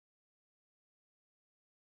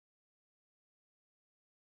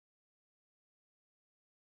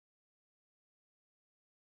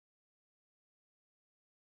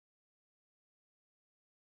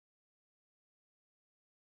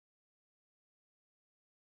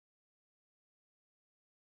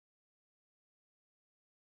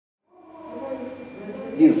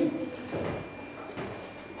You.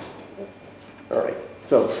 All right.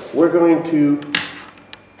 So we're going to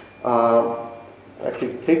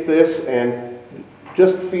actually take this and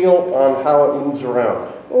just feel on how it moves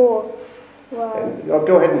around. Oh, wow. And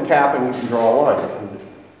go ahead and tap and you can draw a line.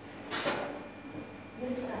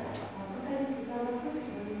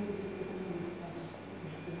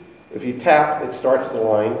 If you tap, it starts the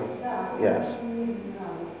line. Yes.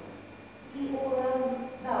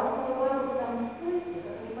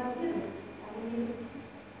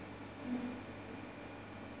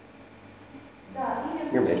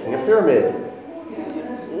 You're making a pyramid.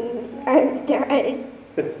 I'm dying.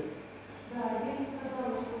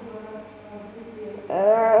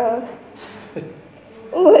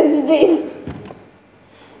 What's this?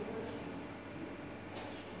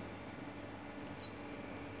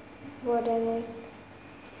 What am I?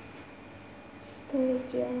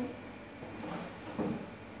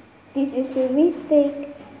 This is a mistake.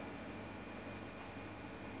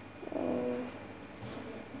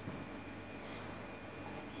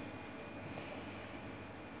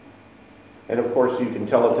 And of course, you can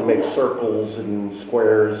tell it to make circles and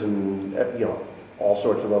squares and all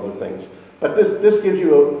sorts of other things. But this gives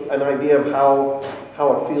you an idea of how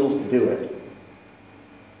it feels to do it.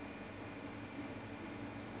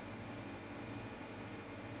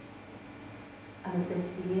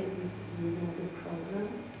 Anastasia is using the program.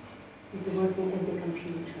 Is working at the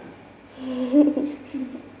computer.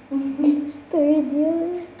 Что я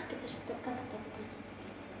делаю?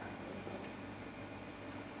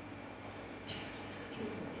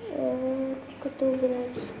 Как это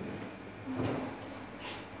убрать?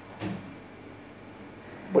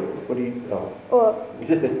 What do you? Oh.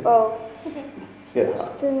 О. Yeah.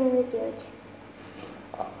 Что надо делать?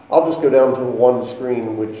 I'll just go down to one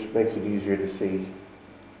screen, which makes it easier to see.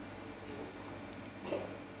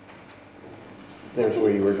 There's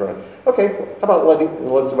where you were drawing. Okay, how about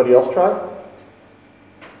let somebody else try?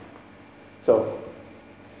 So,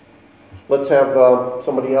 let's have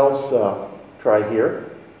somebody else try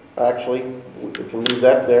here. Actually, we can leave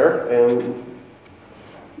that there, and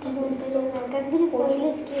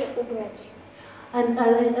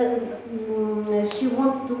she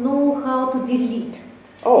wants to know how to delete.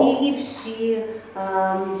 oh, If she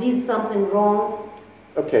did something wrong.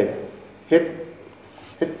 okay. Hit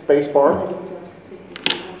spacebar,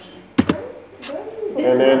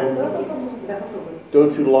 and then go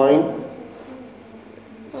to line,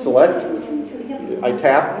 select, I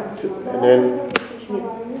tap, and then,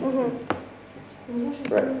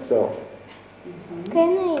 right, so.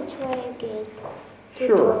 Can I try again?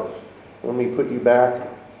 Sure. Let me put you back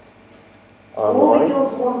All the online.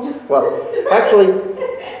 girls want. Well, actually,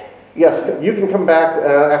 yes, you can come back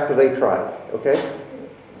after they try, okay?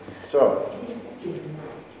 So,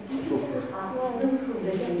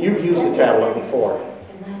 you've used the tablet before.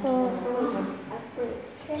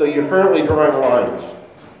 So you're currently drawing lines.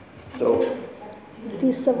 So,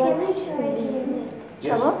 Рисовать линии.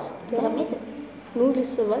 yes. Пирамиды? Ну,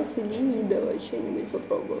 рисовать линии, давай что-нибудь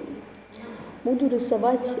попробуем. Буду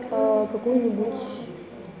рисовать какую-нибудь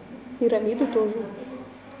пирамиду тоже.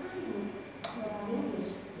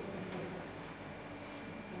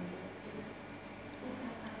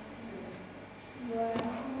 Давай.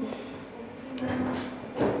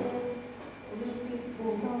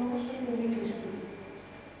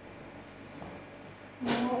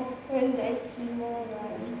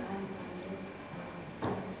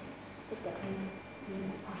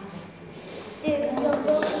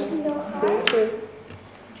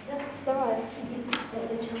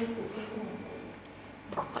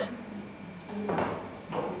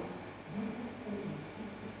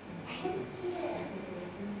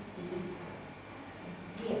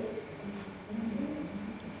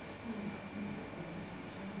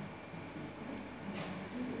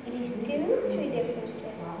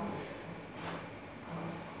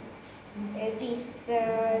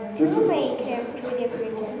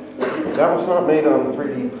 That was not made on a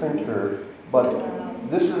 3D printer, but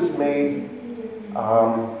this is made,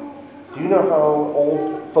 do you know how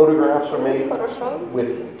old photographs are made?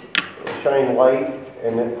 With shining light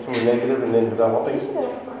and then from a negative and then developing?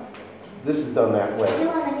 This is done that way.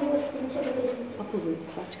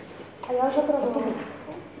 А я уже пробовала.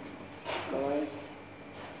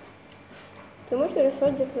 Ты можешь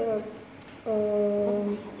рисовать где-то...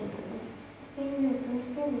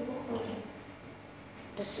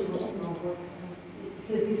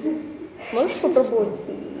 Можешь попробовать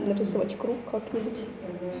нарисовать круг как-нибудь?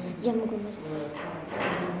 Я могу нарисовать.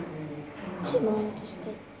 Максимально, так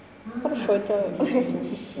сказать. Хорошо, это...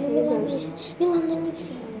 Не знаю. Милана, не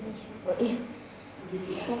все.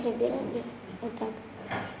 Смотри, берем вот так.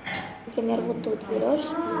 Например, вот тут берешь,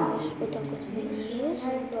 вот так вот вниз,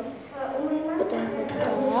 потом вот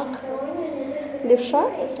так. Левша?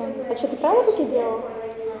 Потом... А что, ты правой рукой делал?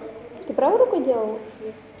 Ты правой рукой делал?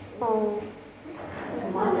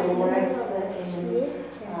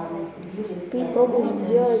 Ты пробуешь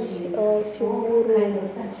сделать фигуру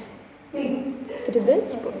 3D,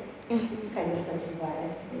 типа?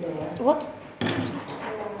 Вот.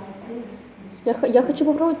 Я хочу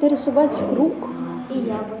попробовать нарисовать круг. И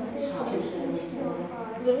я бы.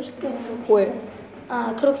 Берешь круг? Ой.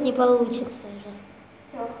 А, круг не получится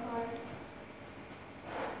же.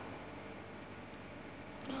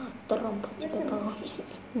 Тромб у тебя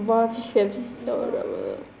получится. Вообще все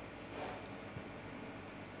равно.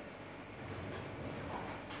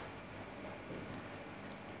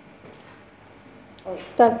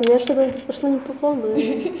 Так, у меня что-то пошло не по плану.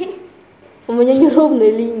 У меня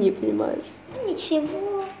неровные линии, понимаешь?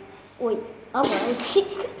 Ничего. Ой, овальчик.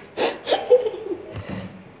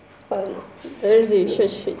 Ладно. Подожди, еще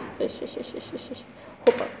чуть-чуть. Сейчас.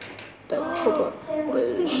 Хопа. Так, хопа.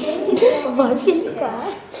 Вафелька.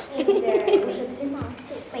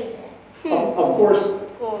 Of course,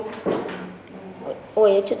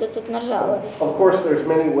 Ой, я что-то тут нажала. of course, there's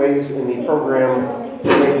many ways in the program to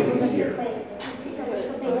make it easier.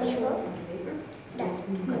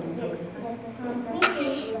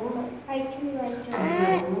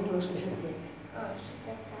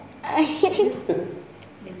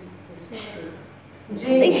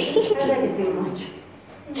 Jane, I like it very much.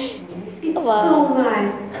 It's Wow. so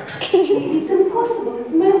nice. It's impossible.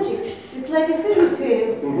 It's magic. It's like a fairy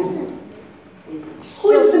tale. Mhm.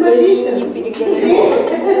 Who is the magician?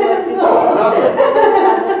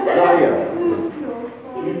 Not yet.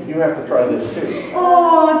 You have to try this too.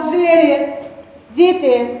 Oh, Jerry.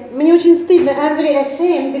 Дети, мне очень стыдно. I'm very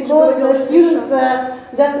ashamed because the students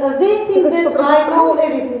they think that I know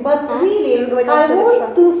everything, but really I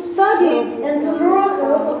want to study and to learn a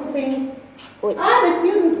lot of things. I'm a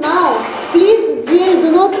student now. Please, Jerry,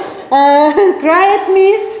 do not cry at me.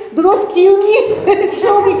 Do not kill me.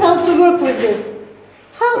 Show me how to work with this.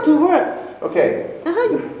 How to work? Okay,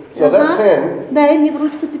 Ага. so that pen, Дай мне в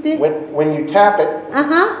ручку теперь. when you tap it,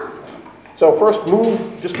 Ага. so first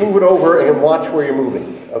just move it over and watch where you're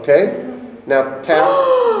moving, okay? Now tap,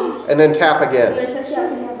 and then tap again.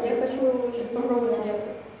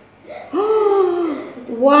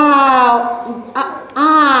 Wow.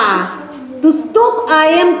 To stop, I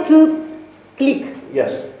am to click.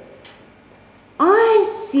 Yes. I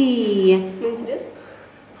see. Интересно.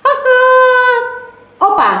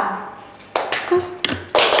 Опа.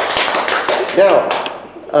 Now,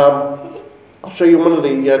 I'll show you one of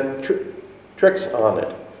the tricks on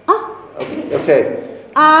it. Okay.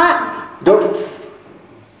 Don't.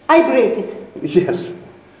 I break it. Yes.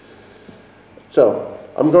 So,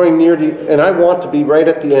 I'm going near the, and I want to be right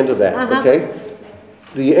at the end of that, Uh-huh. okay?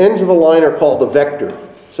 The ends of a line are called a vector.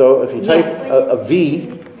 So if you type Yes. a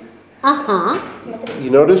V, you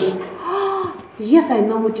notice? Yes, I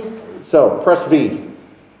notice. So, press V.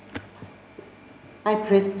 I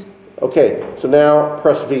pressed. Okay, so now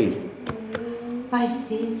press V. I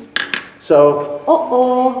see. So,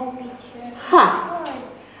 Oh. Ha.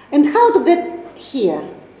 And how to get here?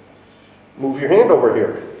 move your hand over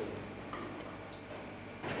here.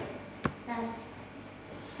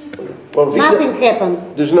 Well, V, Nothing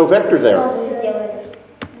happens. there's no vector there.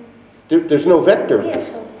 There's no vector.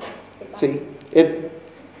 See,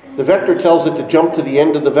 the vector tells it to jump to the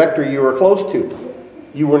end of the vector you were close to.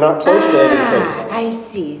 You were not close to anything. I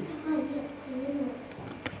see.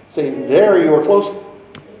 See, there you were close.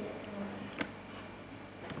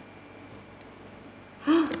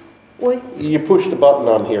 Ой. You push the button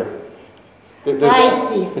on here. There's- I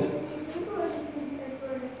see.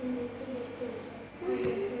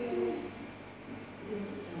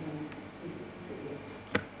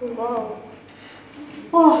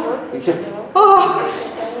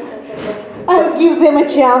 I'll give them a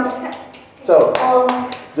chance. So,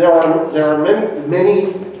 there are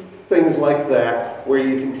many things like that where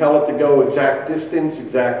you can tell it to go exact distance,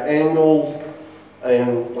 exact angles,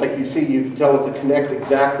 and like you see, you can tell it to connect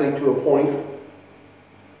exactly to a point.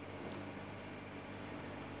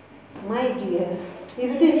 My dear,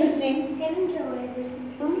 is it interesting?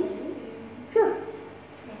 Sure.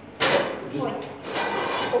 Just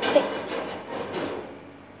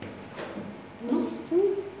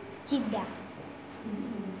Тебя.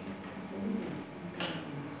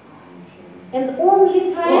 And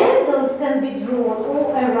only triangles can be drawn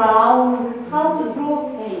all around. How to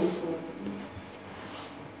draw anything?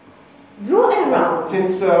 Draw around.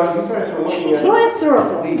 since you guys are looking Draw at a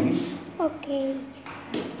circle. these, Окей.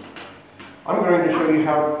 I'm going to show you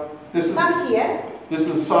how Come here. This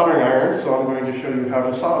is soldering iron, so I'm going to show you how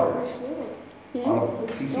to solder on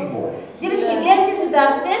a PC board. Девочки, гляньте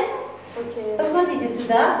сюда все. Посмотрите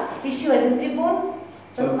сюда. Еще один прибор.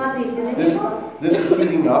 Посмотрите на него. This is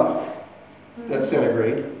heating up. That's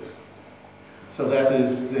centigrade. So that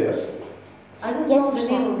is this. I don't know the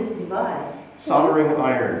name of this device. Soldering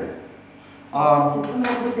iron.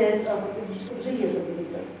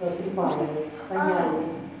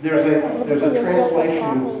 There's a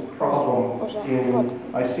translation problem in,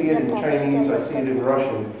 I see it in Chinese, I see it in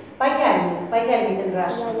Russian. Пойдем in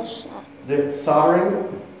Russian. The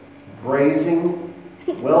soldering, brazing,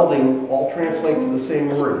 welding all translate to the same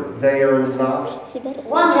word. They are not,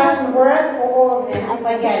 One Russian word for all of them.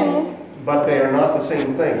 Пойдем. but they are not the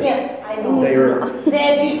same thing. Yes, I know. They are,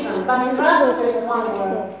 They're different, but in Russian there's one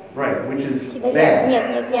word. right, which is Нет, bad.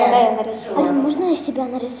 нет, дай я нарисую. Ань, можно я себя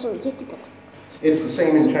нарисую? Я тебя... It's the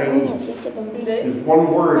same in Нет, Chinese. я тебя не There's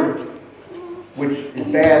one word which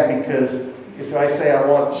is bad because if I say I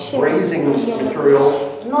want brazing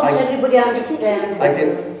material, Not everybody understands. I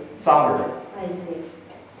get solder. I see.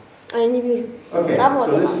 А я не вижу. Okay, А вот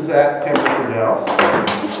so this is at temperature now.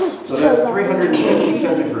 Ты что So that's сделала? 350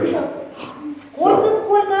 centigrade. Сколько?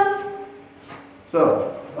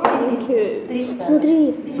 So, Окей. 300.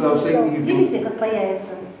 Смотри. so say you do, Видите, как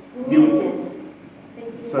появится? Видите?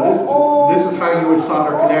 so this is how you would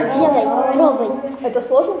solder connect. Делай, пробуй. Это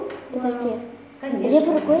сложно? Подожди. Конечно.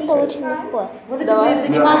 Левой рукой это очень легко. Вот этим Давай. будет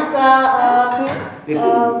заниматься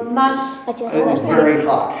It's, наш... А тебе it's сложно? very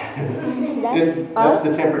hot. Да? That's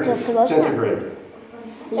the temperature, Тебе сложно? centigrade.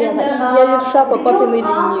 Левой. Я левша по папиной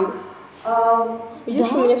линии. Um,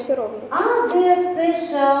 Видишь, у меня все ровно. Are there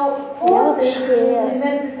special courses in the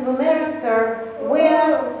University of America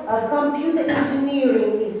where computer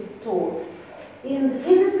engineering is taught? Is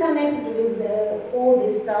it connected with all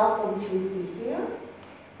this stuff which we see here?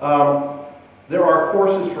 There are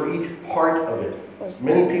courses for each part of it.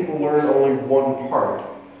 Many people learn only one part.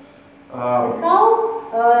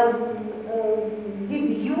 How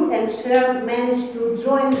did you and Cher manage to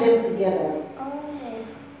join them together?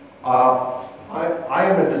 I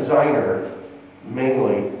am a designer,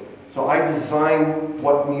 mainly, so I design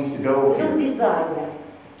what needs to go You're in. designer.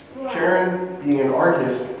 Sharon, being an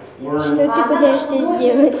artist, learned Что ты пытаешься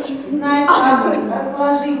сделать? Знаешь, как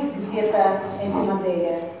разложить где-то эти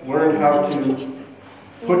модели. learned how to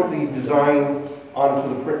put the design onto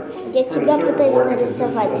the Я printed тебя circuit пытаюсь board because this is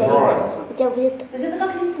нарисовать, a drawing. у тебя будет То есть это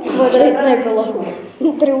как рисунок. Квадратная колонка.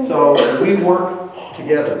 друг. So we work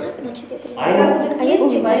together. Значит, я I приду. know А я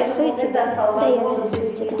тебе нарисую тебя. Да, я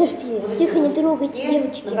нарисую тебя. Подожди, тихо, не трогайте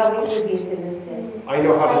девочки. Направление деятельности. I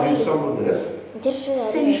know how to do some of this. Держи,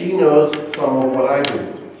 Аня. She knows some of what I do.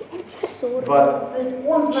 40. But То есть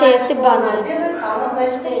он Чей знает, ты что баннер? она делает, а она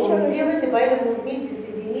знает, что он делает, и поэтому вместе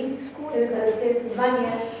соединить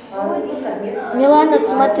знания совместно. Милана,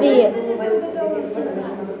 смотри.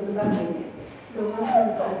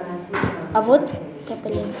 А вот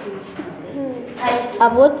Капелин. А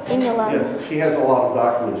вот и Милана. yes, she has a lot of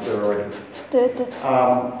documents there already. Что это?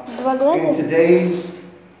 Два In глаза? today's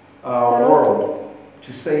world,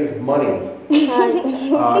 to save money,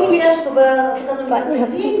 Сейчас, чтобы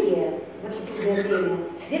сэкономить деньги в этих изделиях,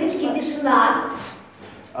 девочки, тишина.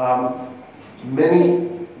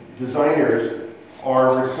 many designers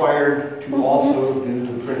are required to also do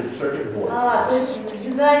the printed circuit board. То есть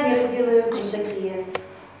дизайнеры делают вот такие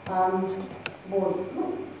борт,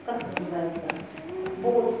 ну, как это называется?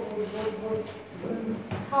 Борт.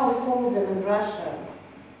 How we call them in Russia?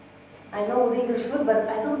 I know the English word, but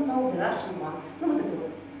I don't know the Russian one. Ну, вот это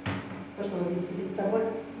вот. То, что вы видите перед собой.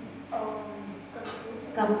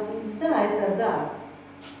 Да, это да.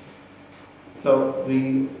 So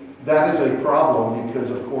that is a problem because,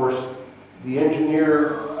 of course, the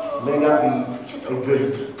engineer may not be a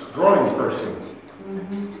good drawing person.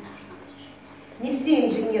 Не все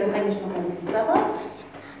инженеры, конечно, могут рисовать,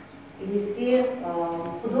 и не все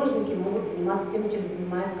художники могут заниматься тем, чем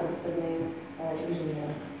занимаются остальные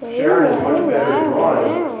инженеры. Sharon is much better at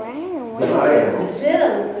drawing than I am,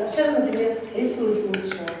 Шерон, например, рисует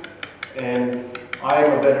лучше. and I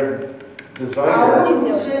am a better А он designer.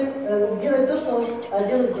 лучше делает то, что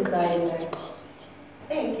делают дизайнеры.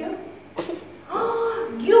 Thank you.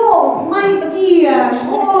 Yo, my dear!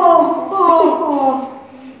 Oh.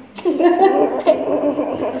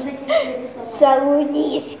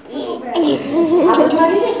 Салунишки. А вы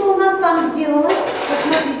смотрите, что у нас там сделалось?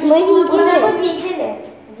 Посмотрите, Мы что у нас видели. там. Видели?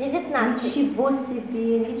 19. Ничего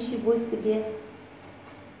себе, ничего себе.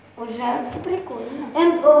 Уже прикольно.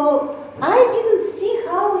 And I didn't see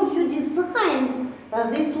how you designed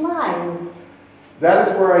this line. that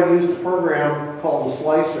is where I used a program called the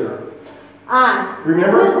Slicer.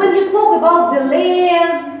 Remember? When you spoke about the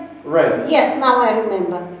layers, Right. yes, now I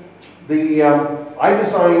remember. I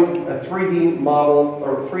designed a 3D model,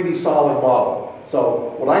 or 3D solid model.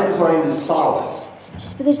 So what I designed is solid.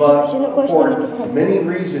 Сейчас, подожди, But хочу на кое-что for написать. many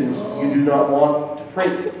reasons, you do not want to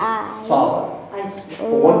print I solid. For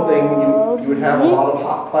one thing, you would have a lot of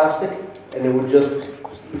hot plastic, and it would just,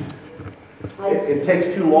 it takes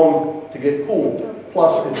too long to get cooled,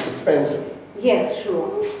 plus it's expensive. Yes, sure.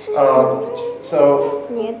 So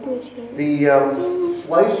Нет, получилось. the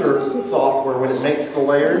Slicer software, when it makes the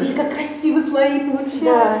layers, Смотрите, как красиво слои получаются.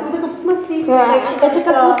 Да. Вы только посмотрите. Да. Это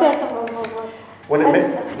как вот это.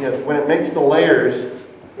 when it makes the layers,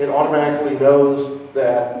 it automatically knows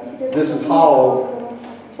that this is hollow.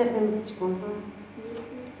 Сейчас, минуточку.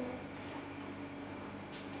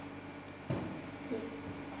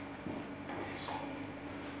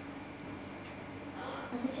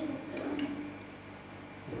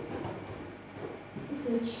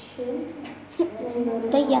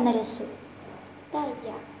 Да я нарисую. Да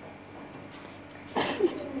я.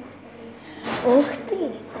 Ух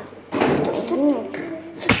ты.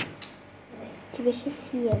 Тебя сейчас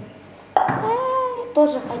съем.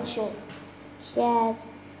 Тоже хочу. Сейчас.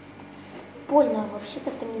 Больно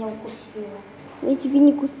вообще-то ты меня укусила. Я тебя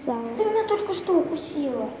не кусала. Ты меня только что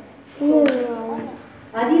укусила.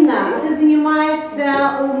 Алина, ты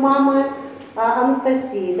занимаешься у мамы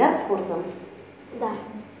Анастасии, да, спортом? Да.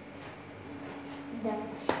 Да.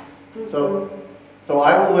 So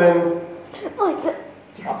I will then Ой, да.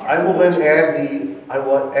 I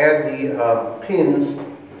will add the pins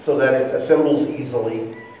so that it assembles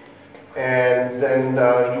easily, and then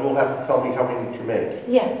you will have to tell me how many to make.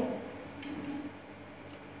 Yeah.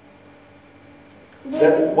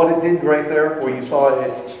 What it did right there, where you saw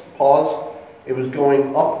it pause, it was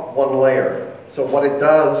going up one layer. So what it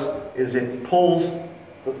does is it pulls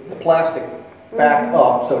the plastic back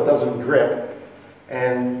up so it doesn't drip.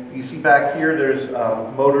 And you see back here, there's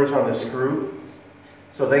motors on the screw.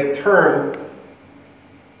 So they turn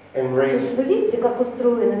and То raise. есть вы видите, как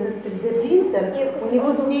устроен этот 3D-принтер? У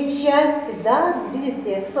него все части, да,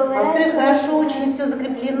 видите? Во-вторых, хорошо очень все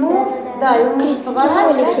закреплено, да, и он может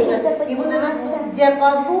поворачиваться, и вот этот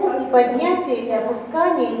диапазон поднятия и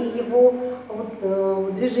опускания, и его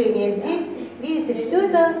вот, движение здесь, видите, все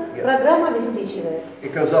это программа обеспечивает.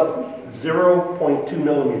 It goes up 0.2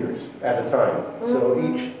 millimeters at a time. So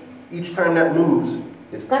each time that moves,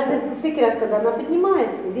 it's Всякий раз, когда она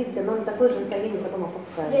поднимается, видите, она на такое же расстояние потом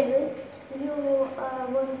опускается.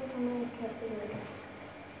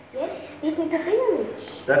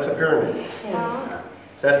 that's a pyramid.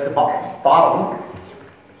 That's the bottom.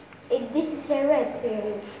 This is a red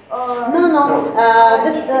period. No,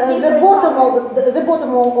 the bottom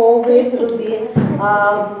of all this will be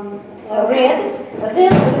red,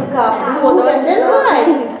 then will come blue, and then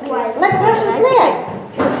white, like Russian flag.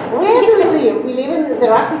 Where do we live? We live in the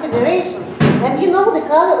Russian Federation, and you know the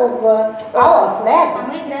color of our flag.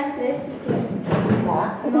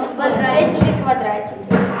 Да. Крестики, квадратики.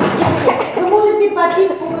 Вы можете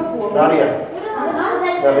попить Кока-Колу. Nadia.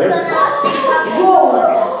 Gold.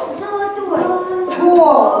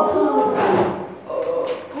 Gold.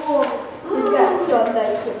 Все,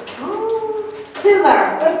 дальше. Silver.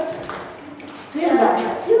 Silver.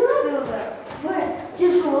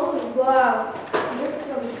 Тяжелый. Вау.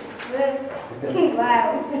 Вау.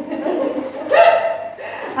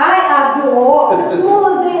 I adore.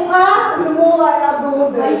 Smaller they are, the more I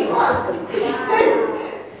adore them.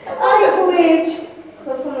 I flinch.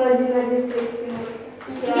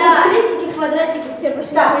 Крестики, квадратики, все,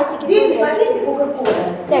 пошли Да, крестики. дети, попейте Кока-Колу.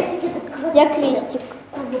 Так, я крестик.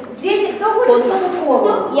 Дети, кто хочет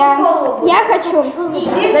Кока-Колу? Я хочу.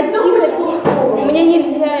 Дети, кто хочет Кока-Колу? Мне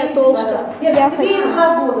нельзя, я толстая. Я Тебе я хочу.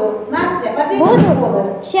 свободу. Настя, попей Буду?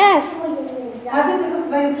 Кока-Колу. Сейчас. А ты только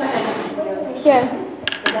своим фотографиям. Сейчас.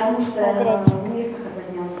 Потому что мир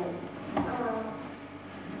поднялся.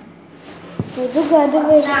 Ты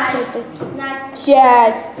догадываешься, что это?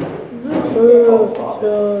 Сейчас.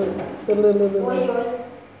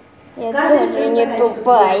 Я тоже не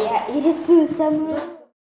тупая. И рисуй со мной.